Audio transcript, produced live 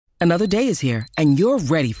Another day is here, and you're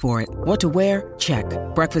ready for it. What to wear? Check.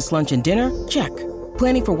 Breakfast, lunch, and dinner? Check.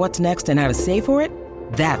 Planning for what's next and how to save for it?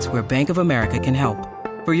 That's where Bank of America can help.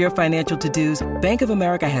 For your financial to-dos, Bank of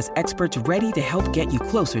America has experts ready to help get you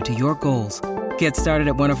closer to your goals. Get started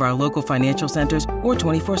at one of our local financial centers or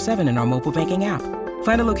 24/7 in our mobile banking app.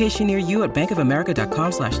 Find a location near you at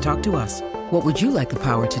bankofamerica.com/talktous. What would you like the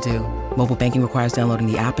power to do? Mobile banking requires downloading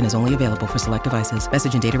the app and is only available for select devices.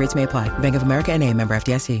 Message and data rates may apply. Bank of America N.A., member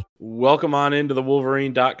FDIC. Welcome on into the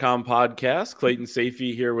Wolverine.com podcast. Clayton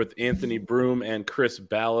Safey here with Anthony Broom and Chris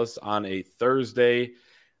Ballas on a Thursday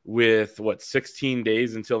with, 16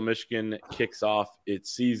 days until Michigan kicks off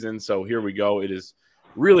its season. So here we go. It is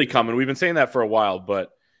really coming. We've been saying that for a while, but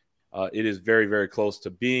it is very, very close to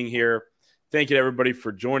being here. Thank you to everybody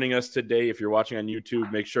for joining us today. If you're watching on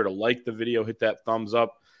YouTube, make sure to like the video, hit that thumbs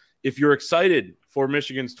up. If you're excited for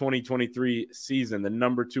Michigan's 2023 season, the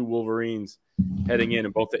number 2 Wolverines heading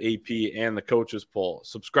in both the AP and the coaches poll,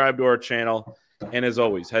 subscribe to our channel. And as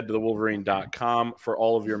always, head to thewolverine.com for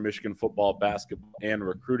all of your Michigan football, basketball, and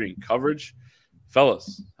recruiting coverage.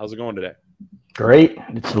 Fellas, how's it going today? Great.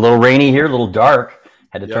 It's a little rainy here, a little dark.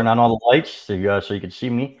 Had to turn on all the lights so you could see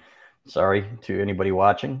me. Sorry to anybody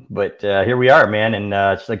watching, but here we are, man. And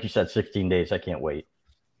it's like you said, 16 days. I can't wait.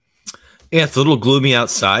 Yeah, it's a little gloomy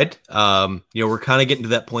outside. We're kind of getting to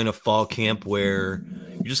that point of fall camp where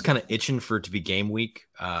you're just kind of itching for it to be game week.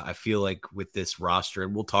 I feel like with this roster,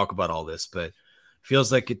 and we'll talk about all this, but it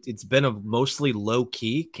feels like it's been a mostly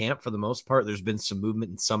low-key camp for the most part. There's been some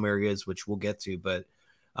movement in some areas, which we'll get to, but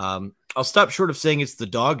I'll stop short of saying it's the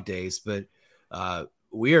dog days, but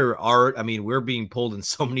we're being pulled in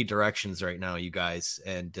so many directions right now, you guys.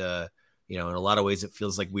 And, in a lot of ways, it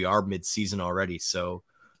feels like we are mid-season already. So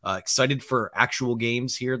excited for actual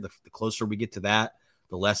games here. The closer we get to that,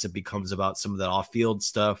 the less it becomes about some of the off-field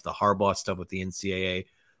stuff, the Harbaugh stuff with the NCAA.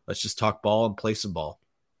 Let's just talk ball and play some ball.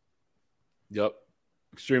 Yep.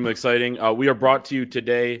 Extremely exciting. We are brought to you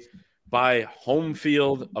today by Home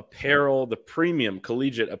Field Apparel, the premium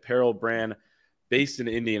collegiate apparel brand based in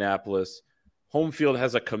Indianapolis. Home Field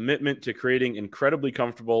has a commitment to creating incredibly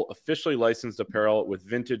comfortable, officially licensed apparel with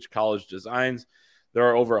vintage college designs. There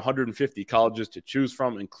are over 150 colleges to choose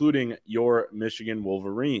from, including your Michigan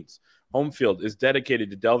Wolverines. Home Field is dedicated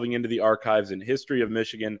to delving into the archives and history of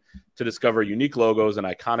Michigan to discover unique logos and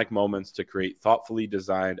iconic moments to create thoughtfully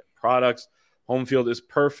designed products. Home Field is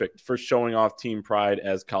perfect for showing off team pride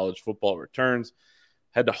as college football returns.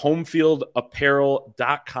 Head to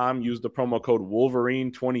homefieldapparel.com. Use the promo code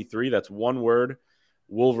Wolverine23. That's one word,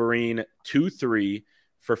 Wolverine23,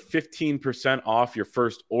 for 15% off your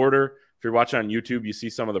first order. If you're watching on YouTube, you see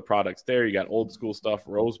some of the products there. You got old school stuff,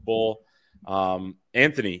 Rose Bowl.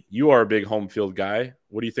 Anthony, you are a big Home Field guy.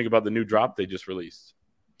 What do you think about the new drop they just released?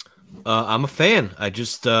 I'm a fan. I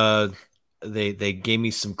just they gave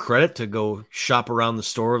me some credit to go shop around the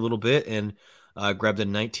store a little bit and grabbed a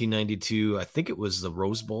 1992, I think it was the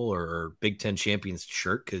Rose Bowl or Big Ten Champions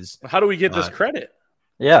shirt. Because how do we get this credit?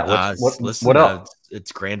 Yeah, what else?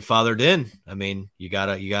 It's grandfathered in. I mean, you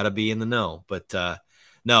gotta be in the know. But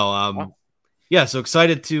yeah. So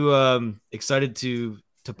excited to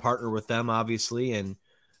partner with them, obviously, and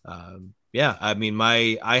I mean,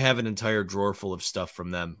 I have an entire drawer full of stuff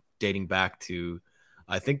from them dating back to,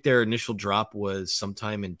 I think their initial drop was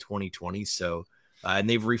sometime in 2020. So. And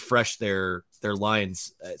they've refreshed their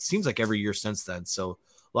lines, it seems like every year since then. So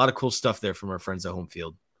a lot of cool stuff there from our friends at Home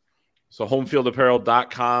Field. So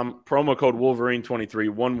homefieldapparel.com, promo code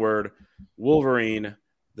Wolverine23, one word, Wolverine,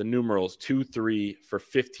 the numerals 23 for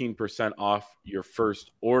 15% off your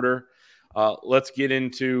first order. Let's get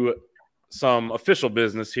into some official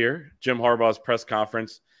business here. Jim Harbaugh's press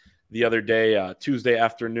conference the other day, Tuesday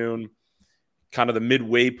afternoon, kind of the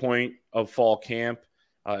midway point of fall camp.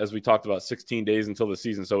 As we talked about, 16 days until the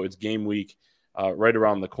season, so it's game week right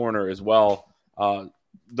around the corner as well.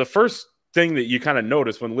 The first thing that you kind of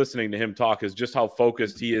notice when listening to him talk is just how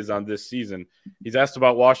focused he is on this season. He's asked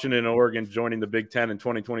about Washington and Oregon joining the Big Ten in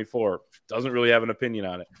 2024. Doesn't really have an opinion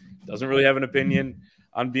on it. Doesn't really have an opinion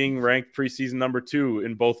on being ranked preseason number 2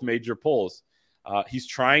 in both major polls. He's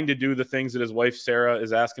trying to do the things that his wife Sarah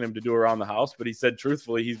is asking him to do around the house, but he said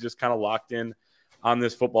truthfully he's just kind of locked in on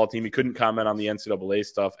this football team. He couldn't comment on the NCAA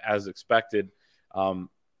stuff as expected,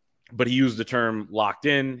 but he used the term locked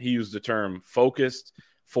in. He used the term focused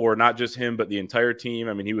for not just him, but the entire team.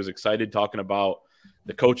 I mean, he was excited talking about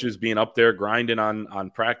the coaches being up there grinding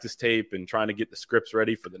on practice tape and trying to get the scripts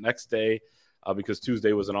ready for the next day because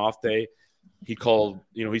Tuesday was an off day. He called,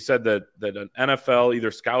 he said that an NFL,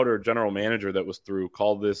 either scout or general manager that was through,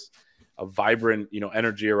 called this a vibrant,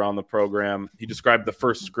 energy around the program. He described the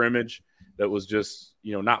first scrimmage that was just,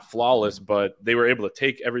 not flawless, but they were able to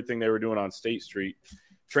take everything they were doing on State Street,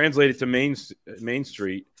 translate it to Main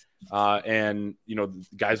Street, and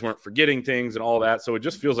guys weren't forgetting things and all that. So it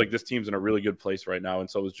just feels like this team's in a really good place right now, and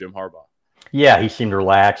so is Jim Harbaugh. Yeah, he seemed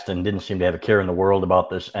relaxed and didn't seem to have a care in the world about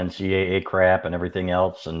this NCAA crap and everything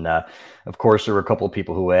else. And of course, there were a couple of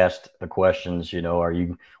people who asked the questions.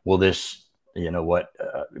 Will this,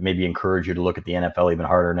 maybe encourage you to look at the NFL even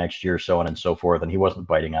harder next year, so on and so forth. And he wasn't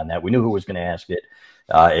biting on that. We knew who was going to ask it.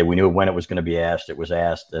 And we knew when it was going to be asked. It was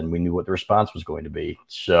asked, and we knew what the response was going to be.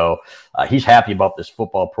 So he's happy about this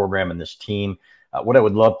football program and this team. What I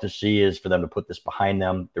would love to see is for them to put this behind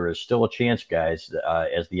them. There is still a chance, guys,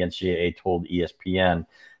 as the NCAA told ESPN,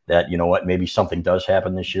 that, maybe something does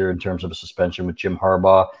happen this year in terms of a suspension with Jim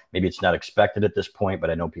Harbaugh. Maybe it's not expected at this point, but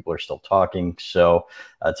I know people are still talking. So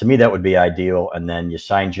to me, that would be ideal. And then you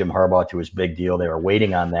sign Jim Harbaugh to his big deal. They are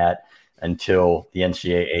waiting on that until the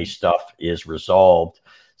NCAA stuff is resolved.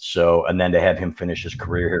 So, and then to have him finish his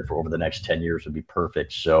career here for over the next 10 years would be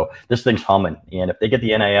perfect. So this thing's humming. And if they get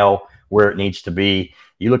the NIL where it needs to be,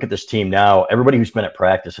 you look at this team now, everybody who's been at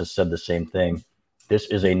practice has said the same thing. This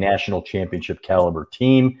is a national championship caliber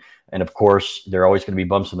team. And of course, there are always going to be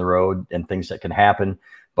bumps in the road and things that can happen.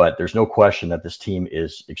 But there's no question that this team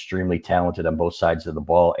is extremely talented on both sides of the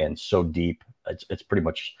ball and so deep. It's pretty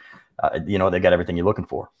much, they got everything you're looking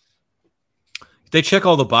for. They check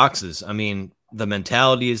all the boxes. I mean, the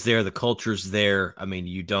mentality is there. The culture's there. I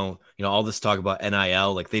mean, all this talk about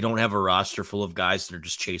NIL, like they don't have a roster full of guys that are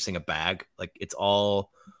just chasing a bag. Like it's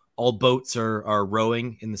all boats are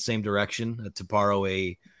rowing in the same direction, to borrow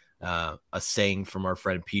a saying from our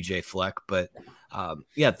friend PJ Fleck. But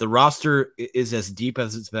the roster is as deep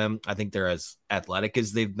as it's been. I think they're as athletic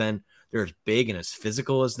as they've been. They're as big and as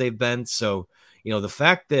physical as they've been. So, the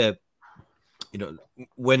fact that,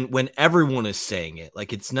 when everyone is saying it,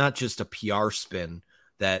 like it's not just a PR spin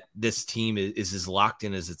that this team is as locked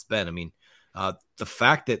in as it's been. I mean, the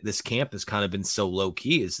fact that this camp has kind of been so low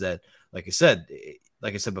key is that, like I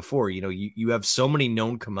said before, you have so many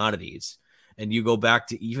known commodities, and you go back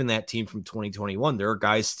to even that team from 2021. There are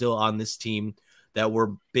guys still on this team that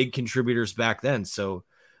were big contributors back then. So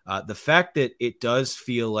the fact that it does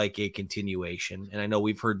feel like a continuation, and I know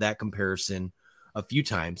we've heard that comparison a few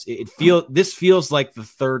times, this feels like the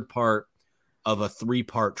third part of a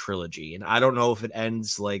 3-part trilogy. And I don't know if it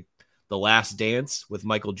ends like The Last Dance with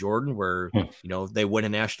Michael Jordan, where they win a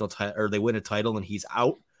national title or they win a title and he's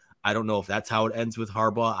out. I don't know if that's how it ends with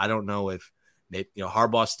Harbaugh. I don't know if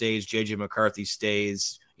Harbaugh stays, JJ McCarthy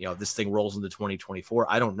stays, this thing rolls into 2024.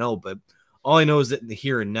 I don't know, but all I know is that in the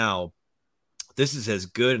here and now, this is as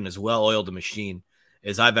good and as well oiled a machine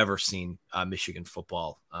as I've ever seen Michigan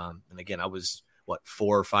football. And again, I was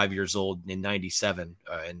 4 or 5 years old in '97,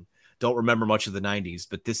 and don't remember much of the '90s.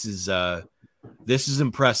 But this is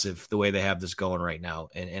impressive the way they have this going right now,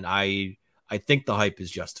 and I think the hype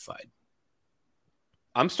is justified.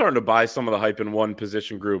 I'm starting to buy some of the hype in one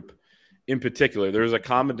position group in particular. There's a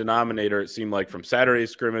common denominator, it seemed like, from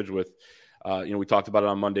Saturday's scrimmage with, we talked about it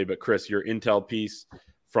on Monday, but Chris, your intel piece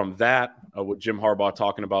from that, with Jim Harbaugh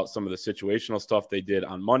talking about some of the situational stuff they did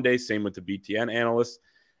on Monday, same with the BTN analysts.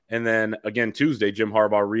 And then again, Tuesday, Jim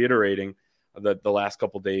Harbaugh reiterating that the last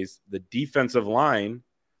couple of days, the defensive line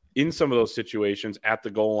in some of those situations at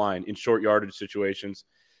the goal line, in short yardage situations,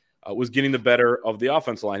 was getting the better of the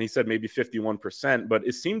offensive line. He said maybe 51%, but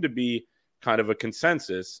it seemed to be kind of a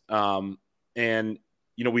consensus. And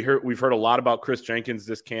we've heard a lot about Chris Jenkins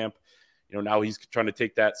this camp. Now he's trying to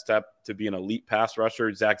take that step to be an elite pass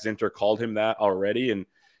rusher. Zach Zinter called him that already, and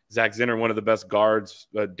Zach Zinter, one of the best guards,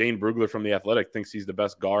 Dane Brugler from The Athletic thinks he's the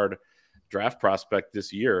best guard draft prospect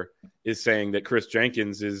this year, is saying that Chris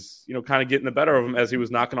Jenkins is, kind of getting the better of him as he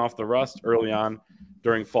was knocking off the rust early on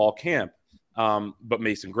during fall camp. But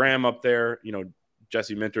Mason Graham up there,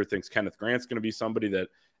 Jesse Minter thinks Kenneth Grant's going to be somebody that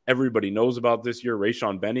everybody knows about this year.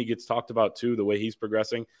 Rayshon Benny gets talked about too, the way he's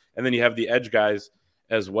progressing. And then you have the edge guys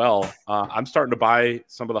as well. I'm starting to buy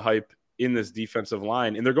some of the hype in this defensive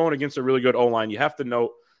line, and they're going against a really good O-line. You have to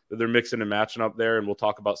note that they're mixing and matching up there, and we'll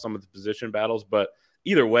talk about some of the position battles. But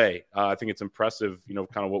either way, I think it's impressive,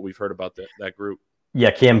 kind of what we've heard about that group.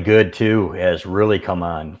 Yeah, Cam Good too has really come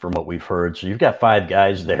on from what we've heard. So you've got 5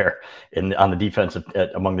 guys there on the defensive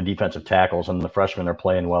among the defensive tackles, and the freshmen are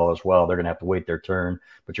playing well as well. They're going to have to wait their turn,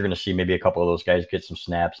 but you're going to see maybe a couple of those guys get some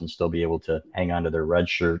snaps and still be able to hang on to their red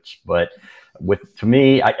shirts. But to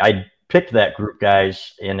me, I picked that group,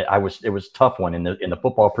 guys, and it was a tough one in the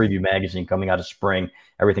football preview magazine coming out of spring.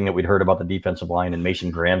 Everything that we'd heard about the defensive line and Mason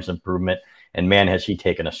Graham's improvement, and man, has he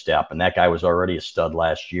taken a step. And that guy was already a stud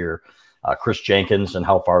last year. Chris Jenkins and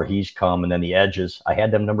how far he's come. And then the edges, I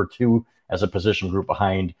had them number 2 as a position group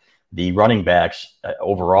behind the running backs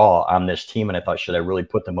overall on this team. And I thought, should I really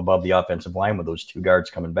put them above the offensive line with those 2 guards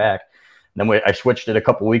coming back? And then I switched it a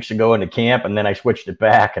couple weeks ago into camp, and then I switched it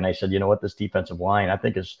back. And I said, you know what, this defensive line I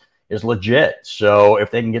think is legit. So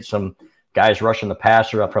if they can get some guys rushing the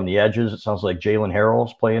passer up from the edges, it sounds like Jalen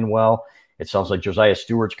Harrell's playing well. It sounds like Josiah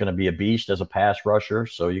Stewart's going to be a beast as a pass rusher.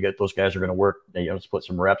 So you get those guys are going to work, split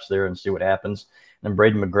some reps there and see what happens. And then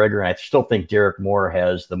Braden McGregor, and I still think Derek Moore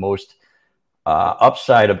has the most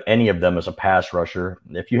upside of any of them as a pass rusher.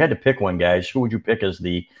 If you had to pick one, guys, who would you pick as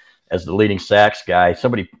the leading sacks guy?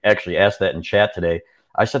 Somebody actually asked that in chat today.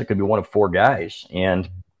 I said it could be one of 4 guys. And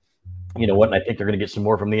you know what? And I think they're going to get some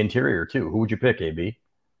more from the interior too. Who would you pick, AB?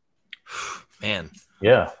 Man.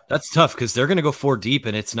 Yeah. That's tough because they're going to go 4 deep,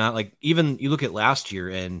 and it's not like, even you look at last year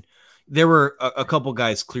and there were a couple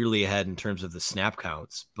guys clearly ahead in terms of the snap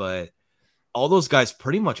counts, but all those guys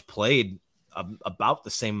pretty much played about the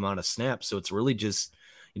same amount of snaps. So it's really just,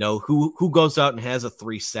 who goes out and has a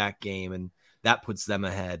 3 sack game, and that puts them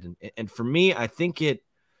ahead. And for me, I think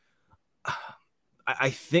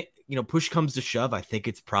push comes to shove, I think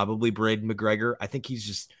it's probably Braden McGregor. I think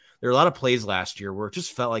there are a lot of plays last year where it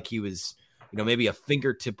just felt like he was, maybe a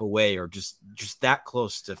fingertip away or just that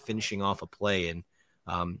close to finishing off a play. And,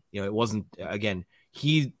 it wasn't, again,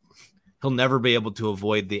 he'll never be able to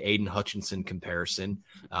avoid the Aiden Hutchinson comparison.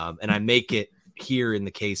 And I make it here in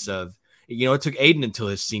the case of, it took Aiden until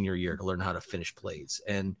his senior year to learn how to finish plays.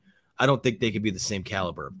 And I don't think they could be the same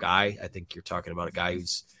caliber of guy. I think you're talking about a guy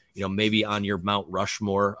who's, maybe on your Mount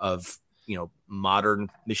Rushmore of, modern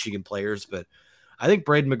Michigan players. But I think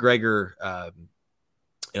Braden McGregor,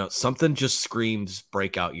 something just screams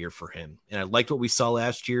breakout year for him. And I liked what we saw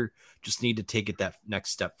last year. Just need to take it that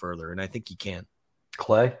next step further. And I think he can.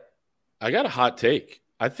 Clay? I got a hot take.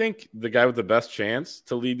 I think the guy with the best chance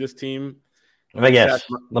to lead this team. Let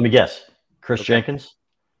me guess. Chris Jenkins?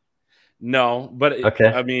 No, but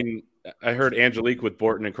okay. I heard Angelique with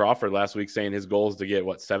Borton and Crawford last week saying his goal is to get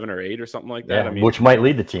 7 or 8 or something like that. Yeah, which might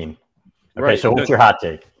lead the team. Okay, right. So what's your hot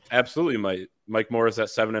take? Absolutely might. Mike Morris at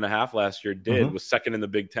 7.5 last year was second in the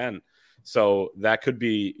Big Ten. So that could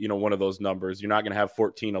be, one of those numbers. You're not going to have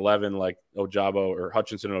 14-11 like Ojabo or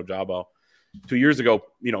Hutchinson and Ojabo. 2 years ago,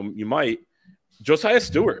 you might. Josiah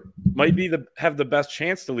Stewart might have the best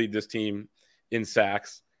chance to lead this team in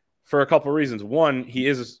sacks for a couple of reasons. One, he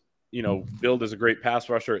is, billed as a great pass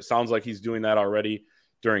rusher. It sounds like he's doing that already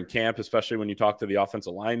during camp, especially when you talk to the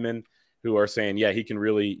offensive linemen who are saying, yeah, he can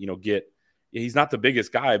really, he's not the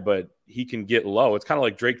biggest guy, but he can get low. It's kind of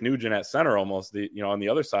like Drake Nugent at center almost, on the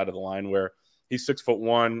other side of the line where he's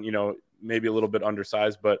 6'1", maybe a little bit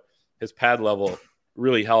undersized, but his pad level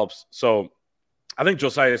really helps. So I think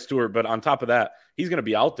Josiah Stewart, but on top of that, he's going to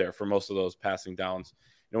be out there for most of those passing downs.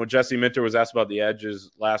 When Jesse Minter was asked about the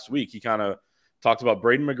edges last week, he kind of talked about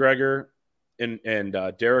Braden McGregor and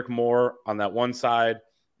Derek Moore on that one side.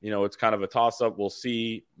 It's kind of a toss-up. We'll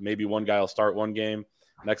see. Maybe one guy will start one game.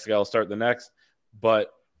 Next guy will start the next.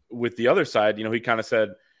 But with the other side, he kind of said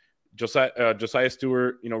Josiah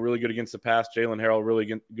Stewart, really good against the pass. Jalen Harrell,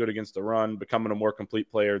 really good against the run, becoming a more complete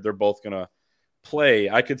player. They're both going to play.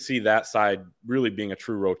 I could see that side really being a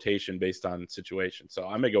true rotation based on situation. So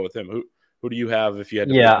I may go with him. Who do you have if you had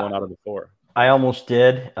to pick one out of the 4? I almost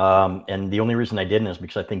did. And the only reason I didn't is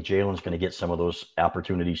because I think Jalen's going to get some of those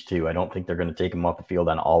opportunities too. I don't think they're going to take him off the field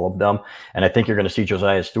on all of them. And I think you're going to see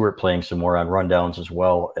Josiah Stewart playing some more on rundowns as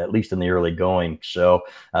well, at least in the early going. So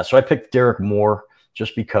I picked Derek Moore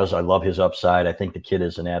just because I love his upside. I think the kid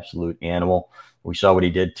is an absolute animal. We saw what he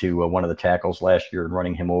did to one of the tackles last year and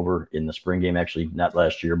running him over in the spring game, actually not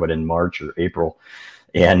last year, but in March or April.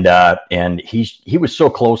 And he was so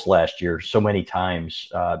close last year so many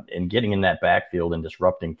times in getting in that backfield and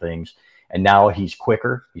disrupting things. And now he's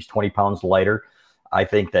quicker. He's 20 pounds lighter. I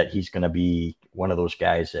think that he's going to be one of those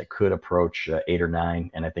guys that could approach 8 or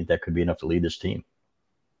 9. And I think that could be enough to lead this team.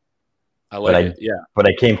 I like it. Yeah. But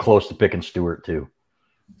I came close to picking Stewart too.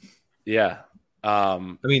 Yeah.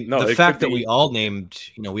 The fact that we all named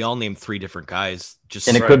 3 different guys,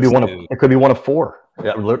 and it could be one of 4.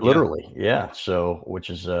 Yeah, literally. Yeah. So, which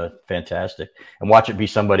is fantastic. And watch it be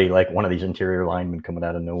somebody like one of these interior linemen coming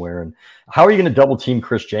out of nowhere. And how are you going to double team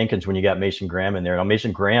Chris Jenkins when you got Mason Graham in there? Now,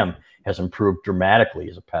 Mason Graham has improved dramatically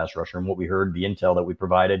as a pass rusher. And what we heard, the intel that we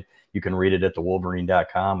provided, you can read it at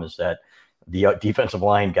thewolverine.com, is that the defensive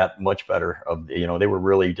line got much better. They were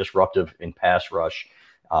really disruptive in pass rush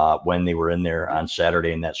when they were in there on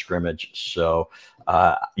Saturday in that scrimmage. So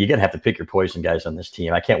you're going to have to pick your poison, guys, on this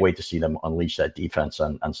team. I can't wait to see them unleash that defense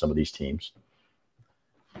on some of these teams.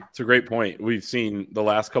 It's a great point. We've seen the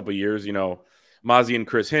last couple of years, Mozzie and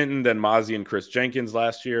Chris Hinton, then Mozzie and Chris Jenkins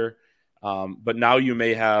last year. But now you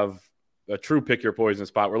may have a true pick your poison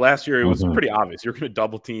spot where last year it was pretty obvious. You're going to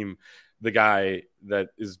double team the guy that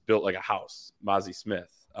is built like a house, Mozzie Smith.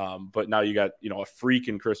 But now you got, a freak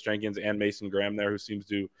in Chris Jenkins and Mason Graham there who seems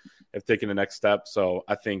to have taken the next step. So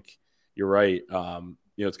I think you're right.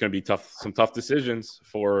 It's going to be some tough decisions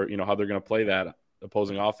for, how they're going to play that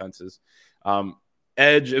opposing offenses.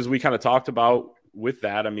 Edge, as we kind of talked about with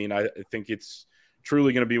that, I think it's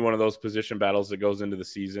truly going to be one of those position battles that goes into the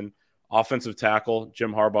season. Offensive tackle,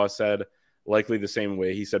 Jim Harbaugh said likely the same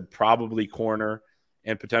way. He said probably corner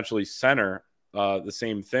and potentially center, the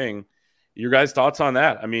same thing. Your guys' thoughts on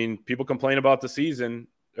that? People complain about the season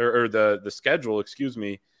or the schedule,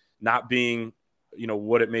 not being,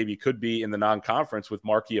 what it maybe could be in the non-conference with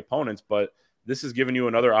marquee opponents, but this has given you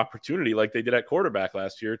another opportunity like they did at quarterback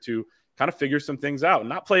last year to kind of figure some things out,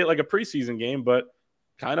 not play it like a preseason game, but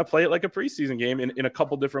kind of play it like a preseason game in a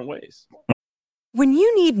couple different ways. When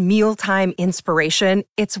you need mealtime inspiration,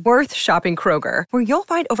 it's worth shopping Kroger, where you'll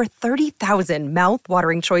find over 30,000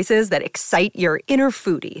 mouth-watering choices that excite your inner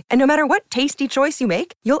foodie. And no matter what tasty choice you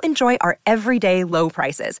make, you'll enjoy our everyday low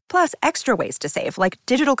prices, plus extra ways to save, like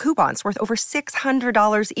digital coupons worth over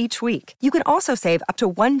 $600 each week. You can also save up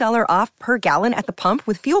to $1 off per gallon at the pump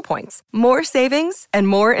with fuel points. More savings and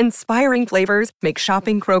more inspiring flavors make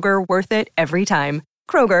shopping Kroger worth it every time.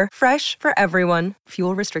 Kroger, fresh for everyone.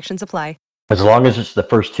 Fuel restrictions apply. As long as it's the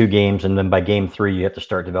first 2 games, and then by game 3, you have to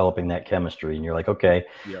start developing that chemistry. And you're like, okay,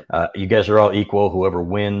 you guys are all equal. Whoever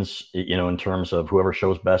wins, in terms of whoever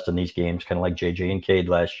shows best in these games, kind of like JJ and Cade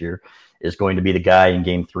last year, is going to be the guy in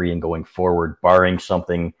game 3 and going forward, barring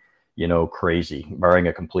something, crazy, barring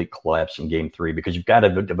a complete collapse in game 3, because you've got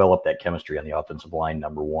to develop that chemistry on the offensive line,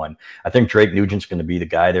 number one. I think Drake Nugent's going to be the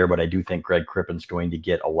guy there, but I do think Greg Crippen's going to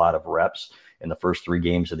get a lot of reps in the first 3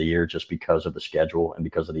 games of the year just because of the schedule and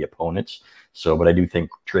because of the opponents. But I do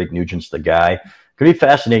think Drake Nugent's the guy. Could be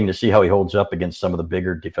fascinating to see how he holds up against some of the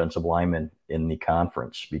bigger defensive linemen in the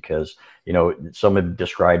conference because, some have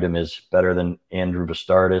described him as better than Andrew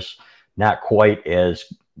Vastardis, not quite as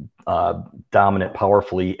dominant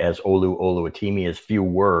powerfully as Olu Oluwatimi, as few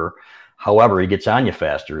were. However, he gets on you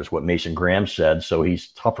faster is what Mason Graham said. So he's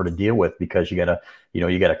tougher to deal with because you got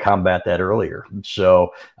to combat that earlier.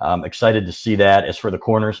 So I'm excited to see that. As for the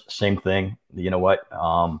corners, same thing. You know what?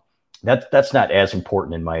 That's not as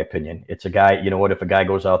important in my opinion. It's a guy, if a guy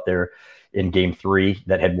goes out there in game 3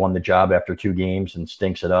 that had won the job after 2 games and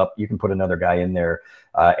stinks it up, you can put another guy in there.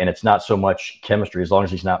 And it's not so much chemistry as long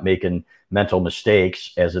as he's not making mental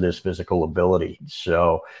mistakes as it is physical ability.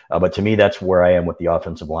 So, but to me, that's where I am with the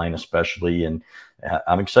offensive line, especially. And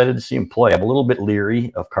I'm excited to see him play. I'm a little bit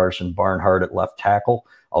leery of Carson Barnhart at left tackle,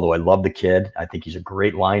 although I love the kid. I think he's a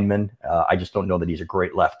great lineman. I just don't know that he's a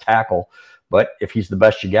great left tackle. But if he's the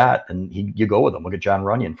best you got, then you go with him. Look at John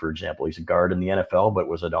Runyon, for example. He's a guard in the NFL, but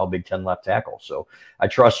was an all Big Ten left tackle. So I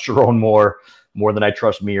trust Jerome more than I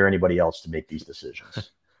trust me or anybody else to make these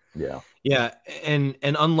decisions. Yeah. Yeah. And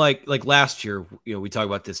unlike like last year, we talk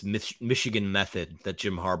about this Michigan method that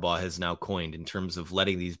Jim Harbaugh has now coined in terms of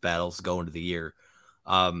letting these battles go into the year.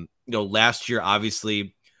 Last year,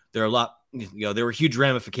 obviously, there were huge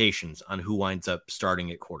ramifications on who winds up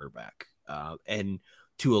starting at quarterback. And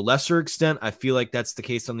to a lesser extent, I feel like that's the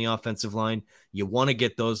case on the offensive line. You want to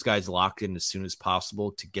get those guys locked in as soon as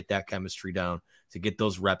possible to get that chemistry down, to get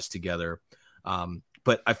those reps together.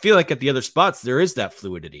 But I feel like at the other spots, there is that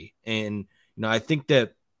fluidity. And, I think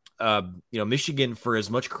that, Michigan, for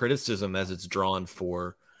as much criticism as it's drawn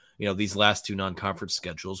for, these last 2 non-conference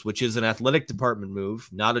schedules, which is an athletic department move,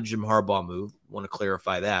 not a Jim Harbaugh move. I want to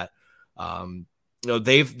clarify that.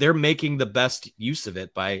 They're making the best use of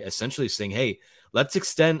it by essentially saying, hey, let's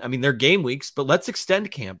extend. They're game weeks, but let's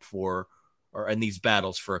extend camp in these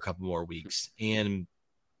battles for a couple more weeks. And,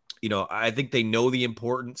 I think they know the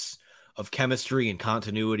importance of chemistry and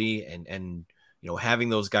continuity and having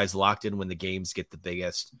those guys locked in when the games get the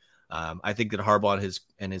biggest. I think that Harbaugh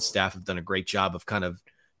and his staff have done a great job of kind of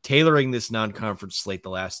tailoring this non-conference slate the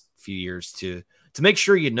last few years to make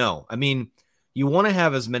sure you want to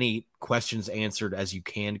have as many questions answered as you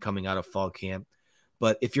can coming out of fall camp.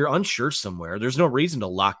 But if you're unsure somewhere, there's no reason to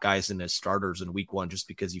lock guys in as starters in week 1 just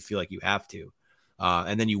because you feel like you have to.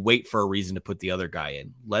 And then you wait for a reason to put the other guy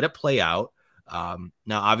in. Let it play out. Now,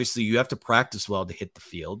 obviously, you have to practice well to hit the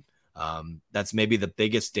field. That's maybe the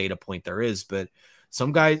biggest data point there is. But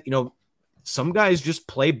some guys just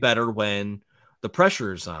play better when the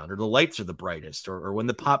pressure is on or the lights are the brightest or when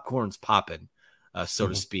the popcorn's popping, so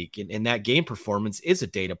to speak. And that game performance is a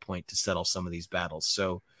data point to settle some of these battles.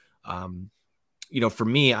 So, for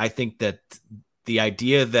me, I think that the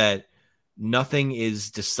idea that nothing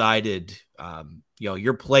is decided,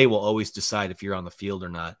 your play will always decide if you're on the field or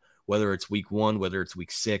not, whether it's week 1, whether it's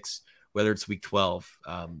week 6, whether it's week 12.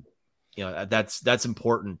 That's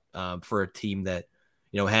important for a team that,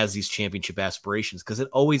 has these championship aspirations, because it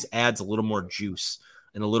always adds a little more juice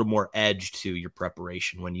and a little more edge to your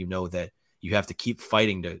preparation when you know that you have to keep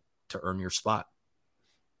fighting to earn your spot.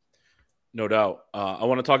 No doubt. I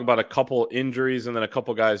want to talk about a couple injuries and then a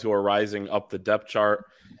couple guys who are rising up the depth chart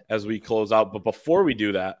as we close out. But before we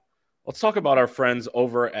do that, let's talk about our friends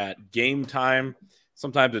over at Game Time.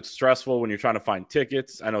 Sometimes it's stressful when you're trying to find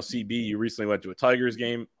tickets. I know, CB, you recently went to a Tigers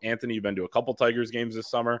game. Anthony, you've been to a couple Tigers games this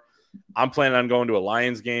summer. I'm planning on going to a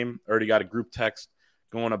Lions game. Already got a group text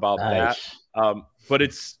going about that. But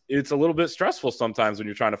it's a little bit stressful sometimes when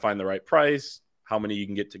you're trying to find the right price, how many you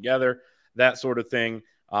can get together, that sort of thing.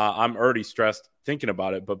 I'm already stressed thinking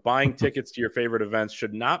about it, but buying tickets to your favorite events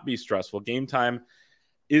should not be stressful. Game Time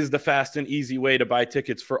is the fast and easy way to buy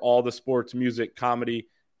tickets for all the sports, music, comedy,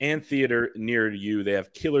 and theater near you. They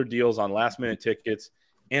have killer deals on last-minute tickets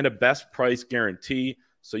and a best price guarantee,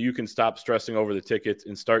 so you can stop stressing over the tickets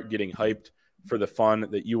and start getting hyped for the fun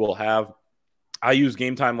that you will have. I used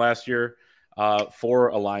Game Time last year for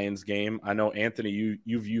a Lions game. I know, Anthony,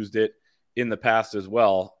 you've used it in the past as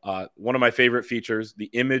well. One of my favorite features, the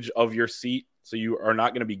image of your seat. So you are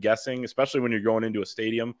not going to be guessing, especially when you're going into a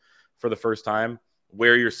stadium for the first time,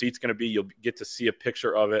 where your seat's going to be. You'll get to see a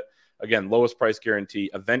picture of it. Again, lowest price guarantee,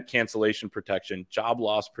 event cancellation protection, job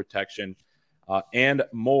loss protection, and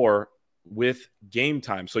more with Game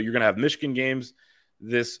Time. So you're going to have Michigan games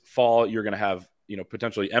this fall. You're going to have,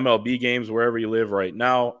 potentially MLB games wherever you live right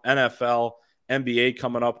now, NFL, NBA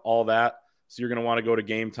coming up, all that. So you're going to want to go to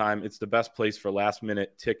Game Time. It's the best place for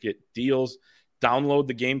last-minute ticket deals. Download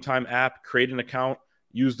the Game Time app, create an account,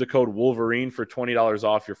 use the code Wolverine for $20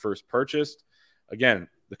 off your first purchase. Again,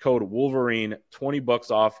 the code Wolverine,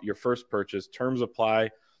 $20 off your first purchase. Terms apply.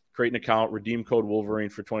 Create an account, redeem code Wolverine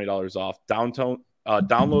for $20 off.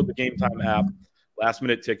 Download the Game Time app.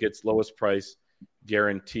 Last-minute tickets, lowest price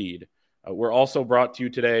guaranteed. We're also brought to you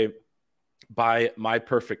today by My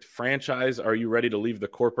Perfect Franchise. Are you ready to leave the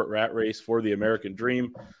corporate rat race for the American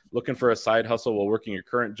dream? Looking for a side hustle while working your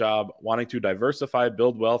current job, wanting to diversify,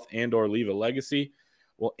 build wealth, and or leave a legacy?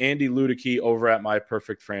 Well, Andy Ludicky over at My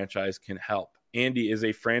Perfect Franchise can help. Andy is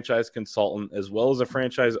a franchise consultant as well as a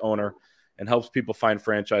franchise owner and helps people find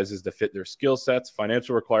franchises that fit their skill sets,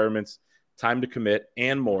 financial requirements, time to commit,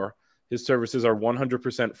 and more. His services are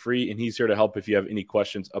 100% free, and he's here to help if you have any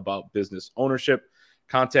questions about business ownership.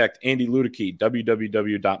 Contact Andy Ludicky,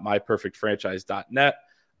 www.myperfectfranchise.net.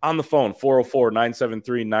 On the phone,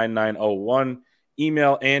 404-973-9901.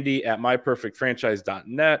 Email Andy at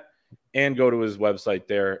myperfectfranchise.net and go to his website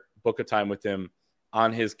there. Book a time with him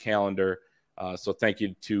on his calendar. So thank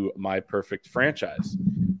you to My Perfect Franchise.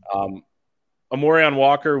 Amorion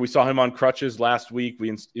Walker, we saw him on crutches last week.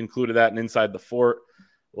 We included that in Inside the Fort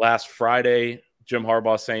last Friday. Jim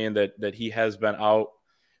Harbaugh saying that he has been out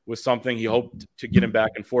with something. He hoped to get him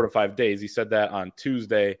back in 4 to 5 days. He said that on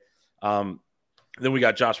Tuesday. Then we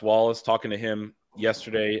got Josh Wallace talking to him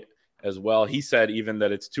yesterday as well. He said even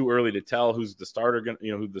that it's too early to tell who the starter's going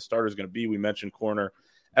to be. We mentioned corner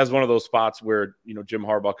as one of those spots where, Jim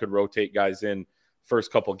Harbaugh could rotate guys in first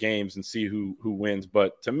couple games and see who wins.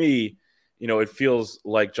 But to me, it feels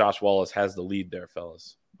like Josh Wallace has the lead there,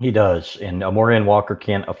 fellas. He does, and Amorion Walker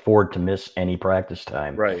can't afford to miss any practice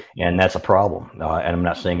time, right? And that's a problem. And I'm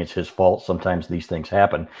not saying it's his fault. Sometimes these things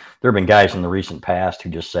happen. There have been guys in the recent past who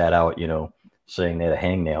just sat out, saying they had a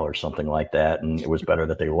hangnail or something like that, and it was better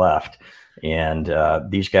that they left. And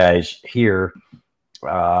these guys here,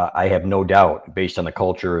 I have no doubt, based on the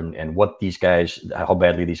culture and what these guys, how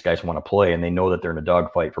badly these guys want to play, and they know that they're in a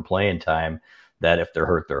dogfight for playing time, that if they're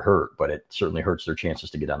hurt, they're hurt. But it certainly hurts their chances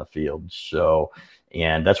to get on the field. So.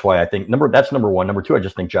 And that's why I think that's number one. Number two, I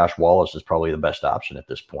just think Josh Wallace is probably the best option at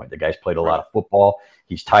this point. The guy's played a lot of football.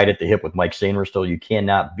 He's tied at the hip with Mike Sainristil. You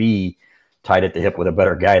cannot be tied at the hip with a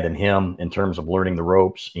better guy than him in terms of learning the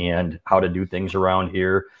ropes and how to do things around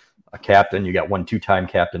here. A captain, you got 1 2-time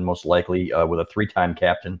captain, most likely with a 3-time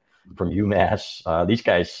captain from UMass. These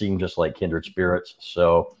guys seem just like kindred spirits.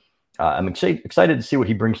 So I'm excited to see what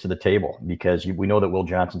he brings to the table, because we know that Will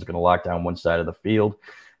Johnson's going to lock down one side of the field.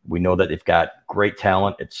 We know that they've got great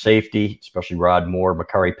talent at safety, especially Rod Moore.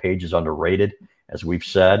 Makari Page is underrated, as we've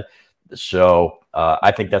said. So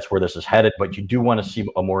I think that's where this is headed. But you do want to see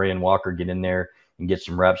Amorion Walker get in there and get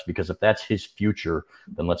some reps, because if that's his future,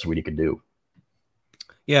 then let's see what he can do.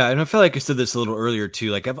 Yeah, and I feel like I said this a little earlier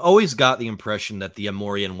too. Like I've always got the impression that the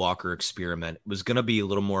Amori and Walker experiment was going to be a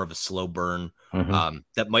little more of a slow burn.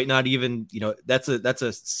 That might not even, that's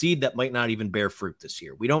a seed that might not even bear fruit this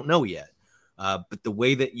year. We don't know yet. But the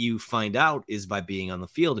way that you find out is by being on the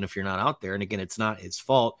field. And if you're not out there, and again, it's not his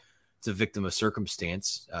fault, it's a victim of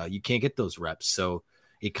circumstance. You can't get those reps. So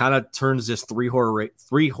it kind of turns this three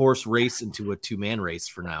horse race into a 2-man race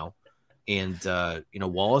for now. And,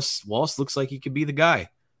 Wallace looks like he could be the guy.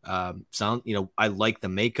 I like the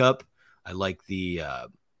makeup. I like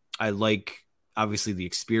obviously the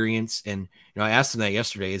experience. And, I asked him that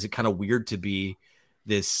yesterday. Is it kind of weird to be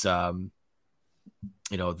this, the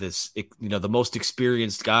most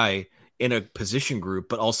experienced guy in a position group,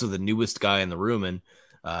 but also the newest guy in the room? And,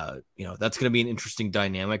 that's going to be an interesting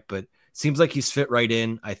dynamic, but seems like he's fit right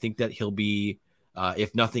in. I think that he'll be,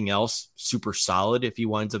 if nothing else, super solid if he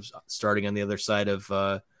winds up starting on the other side of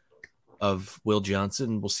Will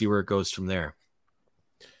Johnson. We'll see where it goes from there.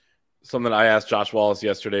 Something I asked Josh Wallace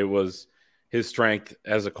yesterday was his strength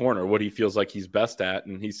as a corner, what he feels like he's best at.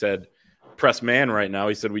 And he said, press man right now.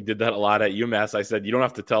 He said, we did that a lot at UMass. I said, you don't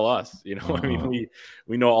have to tell us, I mean,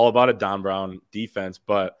 we know all about a Don Brown defense,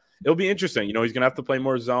 but it'll be interesting. He's going to have to play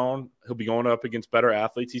more zone. He'll be going up against better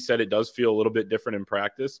athletes. He said it does feel a little bit different in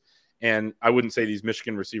practice. And I wouldn't say these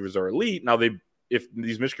Michigan receivers are elite. Now, if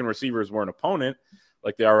these Michigan receivers were an opponent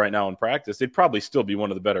like they are right now in practice, they'd probably still be one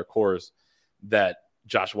of the better cores that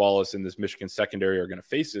Josh Wallace and this Michigan secondary are going to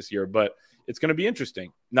face this year. But it's going to be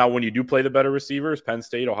interesting. Now, when you do play the better receivers, Penn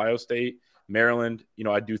State, Ohio State, Maryland,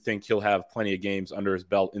 I do think he'll have plenty of games under his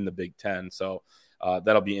belt in the Big Ten. So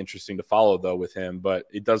that'll be interesting to follow, though, with him. But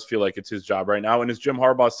it does feel like it's his job right now. And as Jim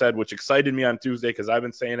Harbaugh said, which excited me on Tuesday because I've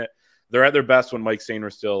been saying it, they're at their best when Mikey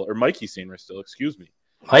Sainristil,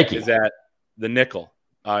 is at the nickel.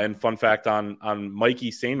 And fun fact on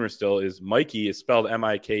Mikey Sainristil is Mikey is spelled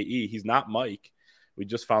Mike. He's not Mike. We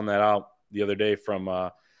just found that out the other day from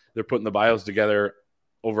they're putting the bios together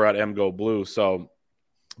over at MGO Blue. So,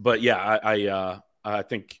 but yeah, I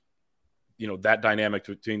think that dynamic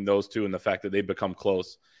between those two and the fact that they've become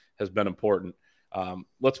close has been important.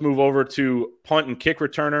 Let's move over to punt and kick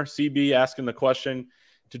returner. CB asking the question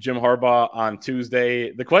to Jim Harbaugh on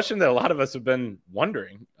Tuesday. The question that a lot of us have been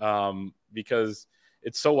wondering, because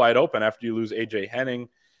it's so wide open after you lose AJ Henning,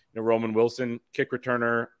 Roman Wilson, kick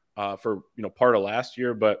returner for part of last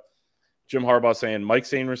year. But Jim Harbaugh saying Mike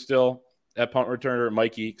Sainristil at punt returner,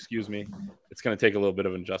 Mikey, excuse me. It's going to take a little bit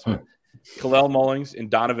of an adjustment. Kalel Mullings and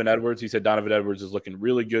Donovan Edwards. He said Donovan Edwards is looking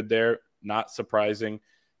really good there. Not surprising.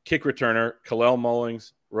 Kick returner, Kalel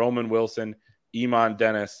Mullings, Roman Wilson, Iman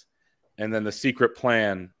Dennis, and then the secret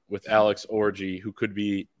plan with Alex Orji, who could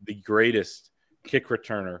be the greatest kick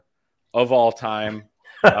returner of all time.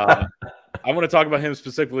 I want to talk about him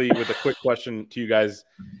specifically with a quick question to you guys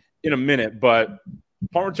in a minute, but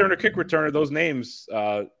punt returner, kick returner, those names,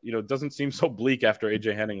 doesn't seem so bleak after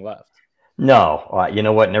AJ Henning left. No, you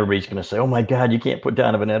know what? And everybody's going to say, oh my God, you can't put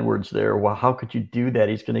Donovan Edwards there. Well, how could you do that?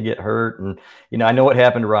 He's going to get hurt. And, I know what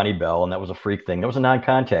happened to Ronnie Bell, and that was a freak thing. That was a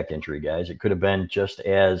non-contact injury, guys. It could have been just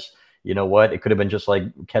as, it could have been just like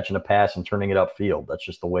catching a pass and turning it upfield. That's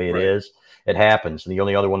just the way it is. It happens. And the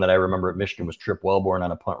only other one that I remember at Michigan was Trip Wellborn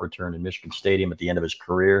on a punt return in Michigan Stadium at the end of his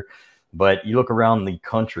career. But you look around the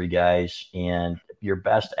country, guys, and your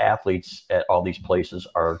best athletes at all these places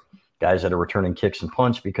are guys that are returning kicks and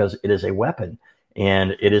punts because it is a weapon.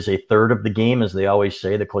 And it is a third of the game, as they always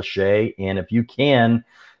say, the cliche. And if you can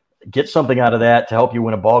get something out of that to help you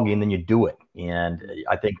win a ball game, then you do it. And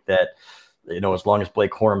I think that, as long as Blake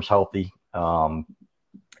Corum's healthy,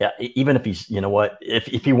 even if he's,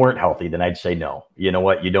 if he weren't healthy, then I'd say no. You know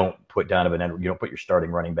what? You don't put Donovan Edwards, you don't put your starting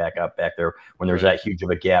running back up back there when there's that huge of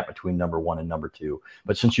a gap between number one and number two.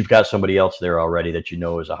 But since you've got somebody else there already that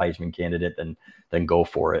is a Heisman candidate, then go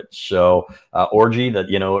for it. So Orji, that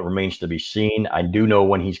it remains to be seen. I do know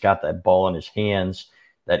when he's got that ball in his hands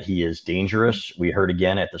that he is dangerous. We heard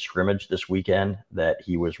again at the scrimmage this weekend that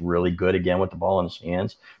he was really good again with the ball in his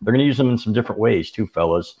hands. They're going to use him in some different ways too,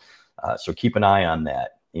 fellas. So keep an eye on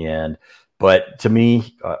that. But to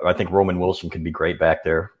me, I think Roman Wilson could be great back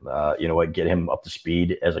there. Get him up to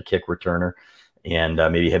speed as a kick returner, and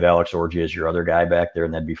maybe have Alex Orji as your other guy back there,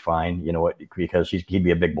 and that'd be fine. Because he'd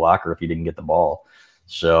be a big blocker if he didn't get the ball.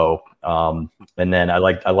 So, and then I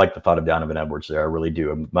like the thought of Donovan Edwards there. I really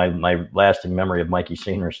do. My lasting memory of Mikey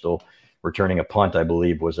Sainristil returning a punt, I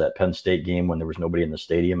believe, was that Penn State game when there was nobody in the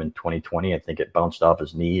stadium in 2020. I think it bounced off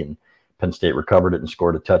his knee and Penn State recovered it and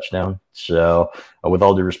scored a touchdown. So with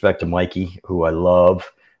all due respect to Mikey, who I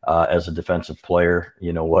love as a defensive player,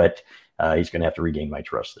 you know what? He's going to have to regain my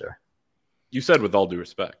trust there. You said with all due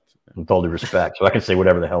respect. with all due respect. So I can say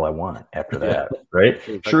whatever the hell I want after that, right?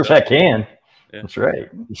 Sure as I can. Yeah. That's right.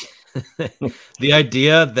 The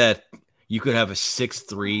idea that you could have a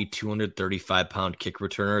 6'3", 235-pound kick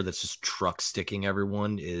returner that's just truck sticking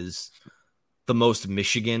everyone is the most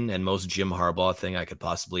Michigan and most Jim Harbaugh thing I could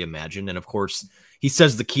possibly imagine. And of course, he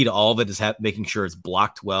says the key to all of it is making sure it's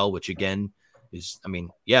blocked well, which again is, I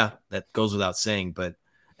mean, yeah, that goes without saying, but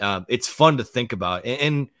it's fun to think about.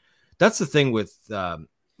 And that's the thing with, I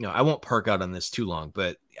won't park out on this too long,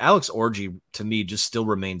 but Alex Orji to me just still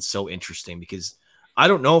remains so interesting because I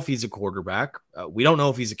don't know if he's a quarterback. We don't know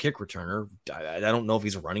if he's a kick returner. I don't know if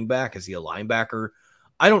he's a running back. Is he a linebacker?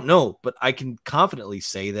 I don't know, but I can confidently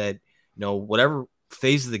say that, whatever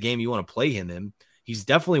phase of the game you want to play him in, he's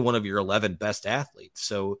definitely one of your 11 best athletes.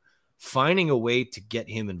 So finding a way to get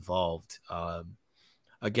him involved,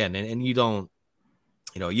 again, and you don't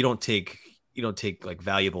take like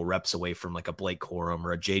valuable reps away from like a Blake Corum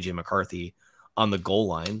or a JJ McCarthy on the goal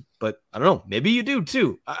line, but I don't know, maybe you do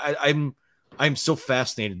too. I'm so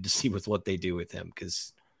fascinated to see with what they do with him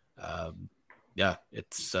because,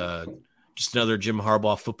 it's just another Jim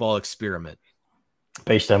Harbaugh football experiment.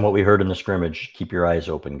 Based on what we heard in the scrimmage, keep your eyes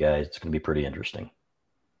open, guys. It's going to be pretty interesting.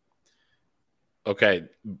 Okay,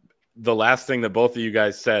 the last thing that both of you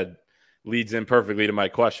guys said leads in perfectly to my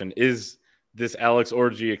question. Is this Alex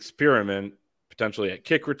Orji experiment potentially a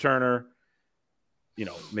kick returner,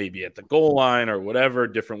 maybe at the goal line or whatever,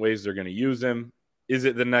 different ways they're going to use him? Is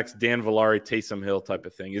it the next Dan Villari, Taysom Hill type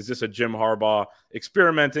of thing? Is this a Jim Harbaugh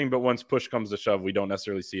experimenting, but once push comes to shove, we don't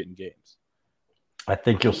necessarily see it in games? I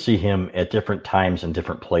think you'll see him at different times in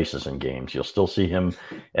different places in games. You'll still see him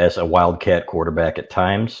as a wildcat quarterback at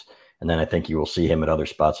times, and then I think you will see him at other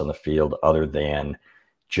spots on the field other than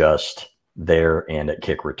just there and at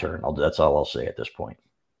kick return. That's all I'll say at this point.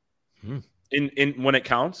 In when it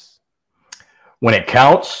counts? When it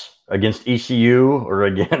counts against ECU or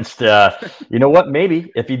against,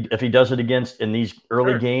 maybe if he does it in these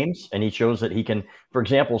early games and he shows that he can, for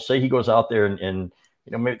example, say he goes out there and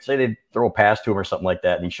maybe say they throw a pass to him or something like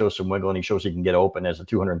that, and he shows some wiggle and he shows he can get open as a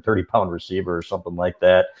 230-pound receiver or something like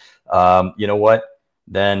that. You know what?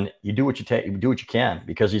 Then you do what you can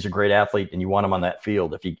because he's a great athlete and you want him on that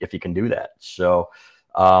field if he can do that. So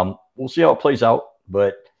we'll see how it plays out,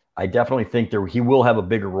 but I definitely think he will have a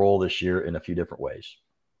bigger role this year in a few different ways.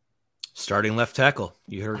 Starting left tackle.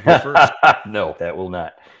 You heard it here first. No, that will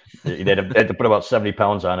not. They'd have to put about 70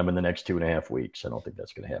 pounds on him in the next 2.5 weeks. I don't think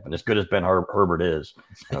that's going to happen. As good as Ben Herbert is,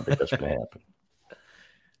 I don't think that's going to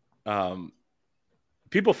happen.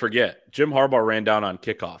 People forget Jim Harbaugh ran down on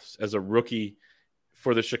kickoffs as a rookie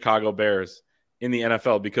for the Chicago Bears in the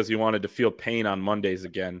NFL because he wanted to feel pain on Mondays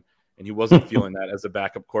again, and he wasn't feeling that as a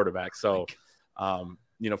backup quarterback. So,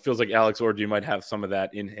 feels like Alex Orji might have some of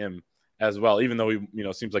that in him as well, even though he,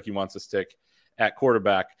 seems like he wants to stick at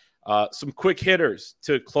quarterback. Some quick hitters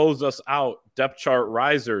to close us out, depth chart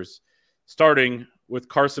risers, starting with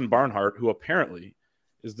Carson Barnhart, who apparently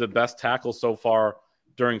is the best tackle so far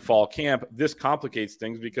during fall camp. This complicates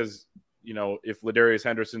things because, if Ladarius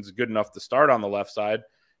Henderson's good enough to start on the left side,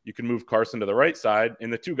 you can move Carson to the right side,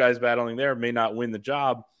 and the two guys battling there may not win the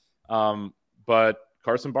job. But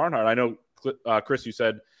Carson Barnhart, I know, Chris, you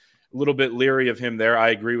said a little bit leery of him there. I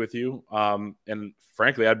agree with you. And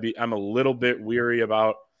frankly, I'm a little bit weary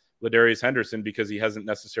about Ladarius Henderson because he hasn't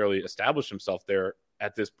necessarily established himself there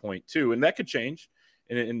at this point too. And that could change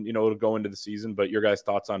and it'll go into the season, but your guys'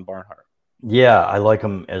 thoughts on Barnhart? Yeah, I like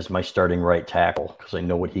him as my starting right tackle because I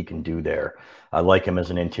know what he can do there. I like him as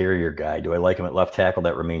an interior guy. Do I like him at left tackle?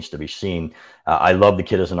 That remains to be seen. I love the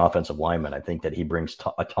kid as an offensive lineman. I think that he brings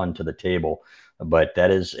a ton to the table, but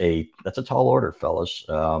that's a tall order, fellas.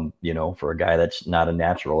 For a guy that's not a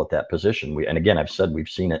natural at that position. And again, I've said we've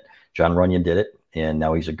seen it. John Runyon did it, and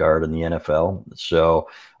now he's a guard in the NFL. So,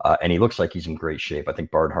 and he looks like he's in great shape. I think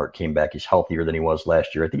Barnhart came back. He's healthier than he was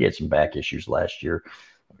last year. I think he had some back issues last year,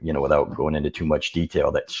 without going into too much detail,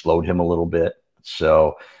 that slowed him a little bit.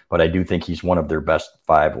 So, but I do think he's one of their best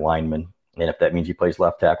 5 linemen. And if that means he plays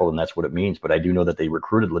left tackle, then that's what it means. But I do know that they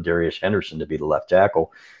recruited Ladarius Henderson to be the left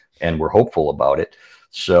tackle, and we're hopeful about it.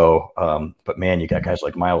 So, but man, you got guys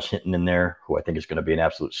like Miles Hinton in there, who I think is going to be an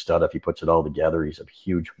absolute stud if he puts it all together. He's a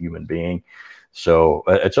huge human being. So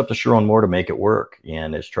it's up to Sharon Moore to make it work.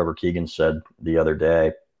 And as Trevor Keegan said the other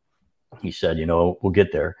day, he said, we'll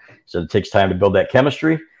get there. He said it takes time to build that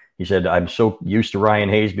chemistry. He said, I'm so used to Ryan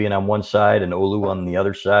Hayes being on one side and Olu on the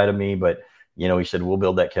other side of me. But, he said, we'll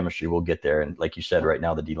build that chemistry. We'll get there. And like you said, right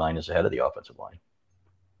now, the D-line is ahead of the offensive line.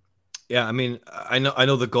 Yeah, I mean, I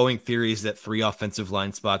know the going theory is that 3 offensive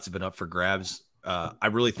line spots have been up for grabs. I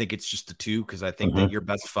really think it's just the 2 because I think that your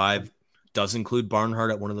best 5 does include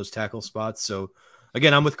Barnhart at one of those tackle spots. So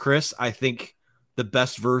again, I'm with Chris. I think the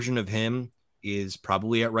best version of him is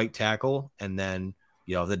probably at right tackle. And then,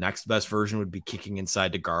 the next best version would be kicking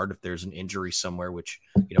inside to guard if there's an injury somewhere, which,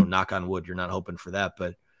 knock on wood, you're not hoping for that.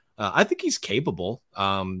 But I think he's capable.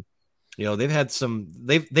 They've had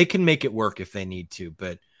they can make it work if they need to.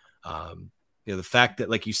 But, the fact that,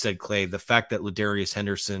 like you said, Clay, the fact that Ladarius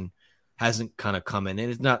Henderson hasn't kind of come in,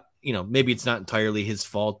 and it's not, maybe it's not entirely his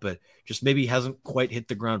fault, but just maybe hasn't quite hit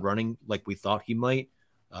the ground running like we thought he might.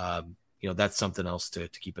 That's something else to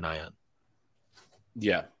keep an eye on.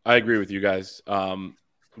 Yeah, I agree with you guys.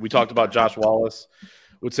 We talked about Josh Wallace.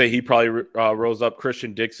 Would say he probably rose up.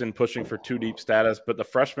 Christian Dixon pushing for 2 deep status, but the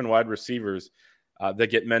freshman wide receivers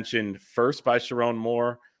that get mentioned first by Sharon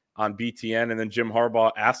Moore on BTN, and then Jim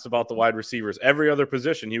Harbaugh asked about the wide receivers. Every other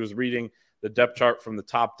position, he was reading the depth chart from the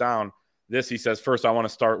top down. This, he says, first I want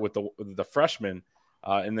to start with the freshmen,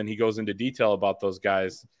 and then he goes into detail about those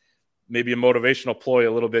guys. Maybe a motivational ploy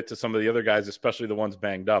a little bit to some of the other guys, especially the ones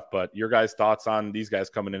banged up. But your guys' thoughts on these guys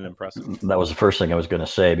coming in impressive? That was the first thing I was going to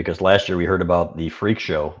say, because last year we heard about the freak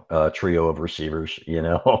show trio of receivers,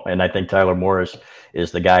 and I think Tyler Morris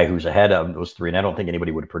is the guy who's ahead of those 3. And I don't think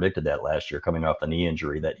anybody would have predicted that last year coming off the knee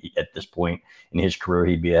injury, that at this point in his career,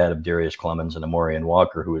 he'd be ahead of Darius Clemens and Amorian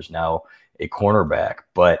Walker, who is now a cornerback.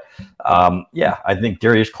 But I think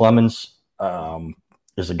Darius Clemens,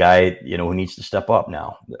 is a guy, who needs to step up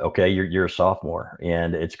now. Okay, you're a sophomore,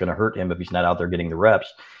 and it's going to hurt him if he's not out there getting the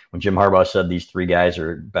reps. When Jim Harbaugh said these 3 guys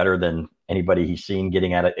are better than anybody he's seen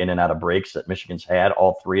getting in and out of breaks that Michigan's had,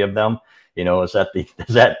 all 3 of them, is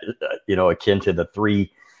that akin to the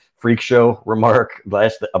 3 freak show remark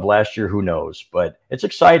of last year? Who knows? But it's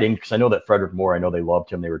exciting because I know that Frederick Moore, I know they loved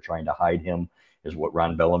him. They were trying to hide him, is what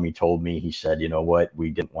Ron Bellamy told me. He said, we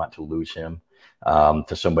didn't want to lose him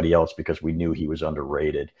to somebody else because we knew he was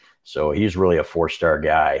underrated. So he's really a 4-star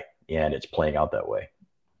guy, and it's playing out that way.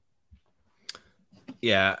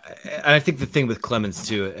 Yeah, and I think the thing with Clemens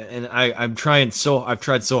too, and I've tried so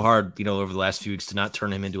hard, over the last few weeks to not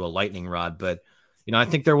turn him into a lightning rod, but I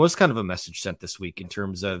think there was kind of a message sent this week in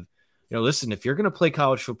terms of, listen, if you're going to play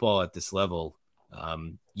college football at this level,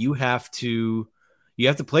 you have to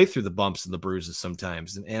play through the bumps and the bruises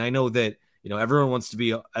sometimes, and I know that. Everyone wants to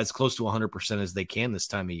be as close to 100% as they can this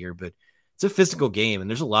time of year, but it's a physical game, and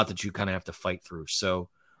there's a lot that you kind of have to fight through. So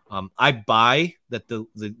I buy that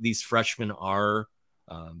these freshmen have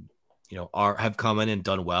come in and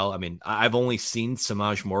done well. I mean, I've only seen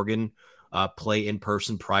Samaj Morgan play in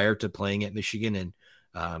person prior to playing at Michigan,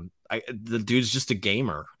 and the dude's just a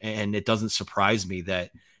gamer, and it doesn't surprise me that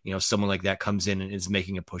someone like that comes in and is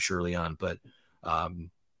making a push early on. But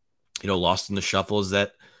lost in the shuffle is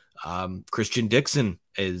that. Christian Dixon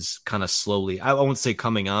is kind of slowly, I won't say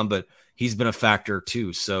coming on, but he's been a factor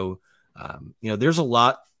too. So, there's a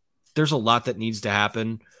lot that needs to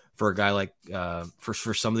happen for a guy like,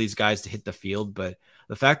 for some of these guys to hit the field. But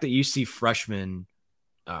the fact that you see freshmen,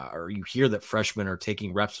 or you hear that freshmen are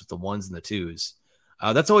taking reps with the 1s and the 2s,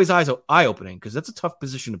 that's always eye opening, because that's a tough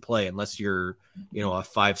position to play unless you're, a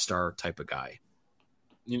 5-star type of guy.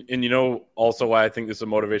 And also why I think this is a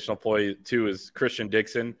motivational ploy too is Christian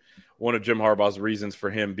Dixon. One of Jim Harbaugh's reasons for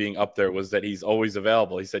him being up there was that he's always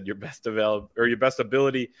available. He said your best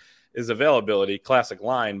ability is availability. Classic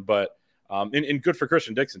line, but and good for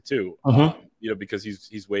Christian Dixon too. Because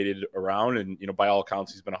he's waited around, and by all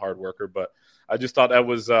accounts he's been a hard worker. But I just thought that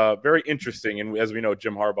was very interesting. And as we know,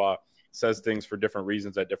 Jim Harbaugh says things for different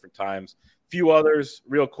reasons at different times. Few others,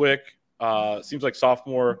 real quick. Seems like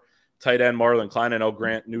sophomore tight end Marlon Klein. I know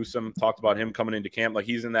Grant Newsome talked about him coming into camp. Like,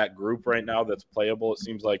 he's in that group right now that's playable. It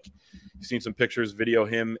seems like you've seen some pictures, video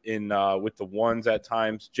him in with the 1s at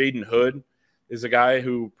times. Jaden Hood is a guy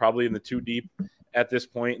who probably in the 2 deep at this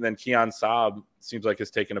point. And then Keon Saab seems like has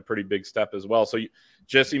taken a pretty big step as well. So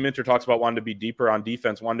Jesse Minter talks about wanting to be deeper on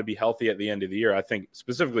defense, wanting to be healthy at the end of the year. I think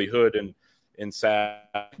specifically Hood and Saab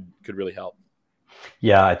could really help.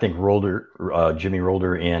 Yeah, I think Jimmy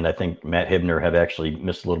Rolder and I think Matt Hibner have actually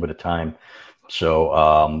missed a little bit of time. So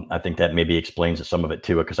I think that maybe explains some of it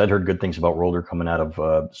too, because I'd heard good things about Rolder coming out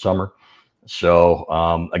of summer.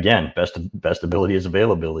 So again, best ability is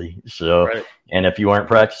availability. So, right. And if you aren't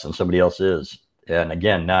practicing, somebody else is. And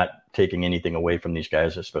again, not taking anything away from these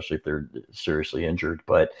guys, especially if they're seriously injured.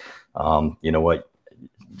 But you know what?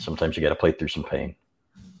 Sometimes you got to play through some pain.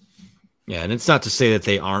 Yeah, and it's not to say that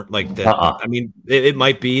they aren't like that. I mean, it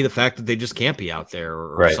might be the fact that they just can't be out there,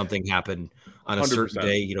 or right. Something happened on a 100%. Certain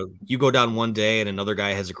day. You go down one day and another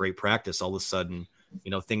guy has a great practice. All of a sudden,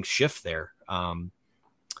 things shift there. But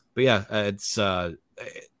yeah, it's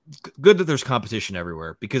good that there's competition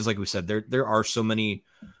everywhere, because, like we said, there are so many,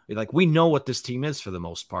 Like, we know what this team is for the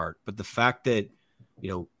most part, but the fact that,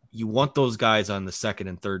 you want those guys on the second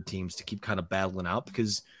and third teams to keep kind of battling out,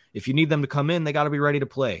 because if you need them to come in, they got to be ready to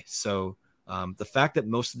play. So the fact that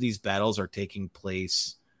most of these battles are taking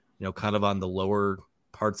place, kind of on the lower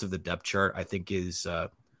parts of the depth chart, I think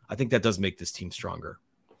that does make this team stronger.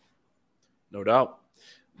 No doubt.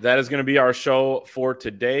 That is going to be our show for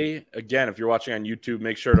today. Again, if you're watching on YouTube,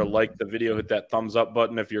 make sure to like the video, hit that thumbs up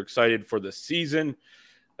button. If you're excited for the season,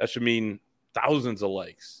 that should mean thousands of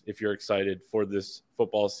likes. If you're excited for this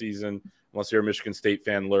football season, unless you're a Michigan State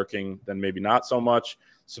fan lurking, then maybe not so much.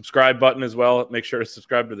 Subscribe button as well. Make sure to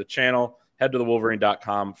subscribe to the channel. Head to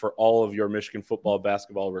thewolverine.com for all of your Michigan football,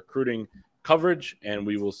 basketball recruiting coverage, and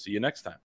we will see you next time.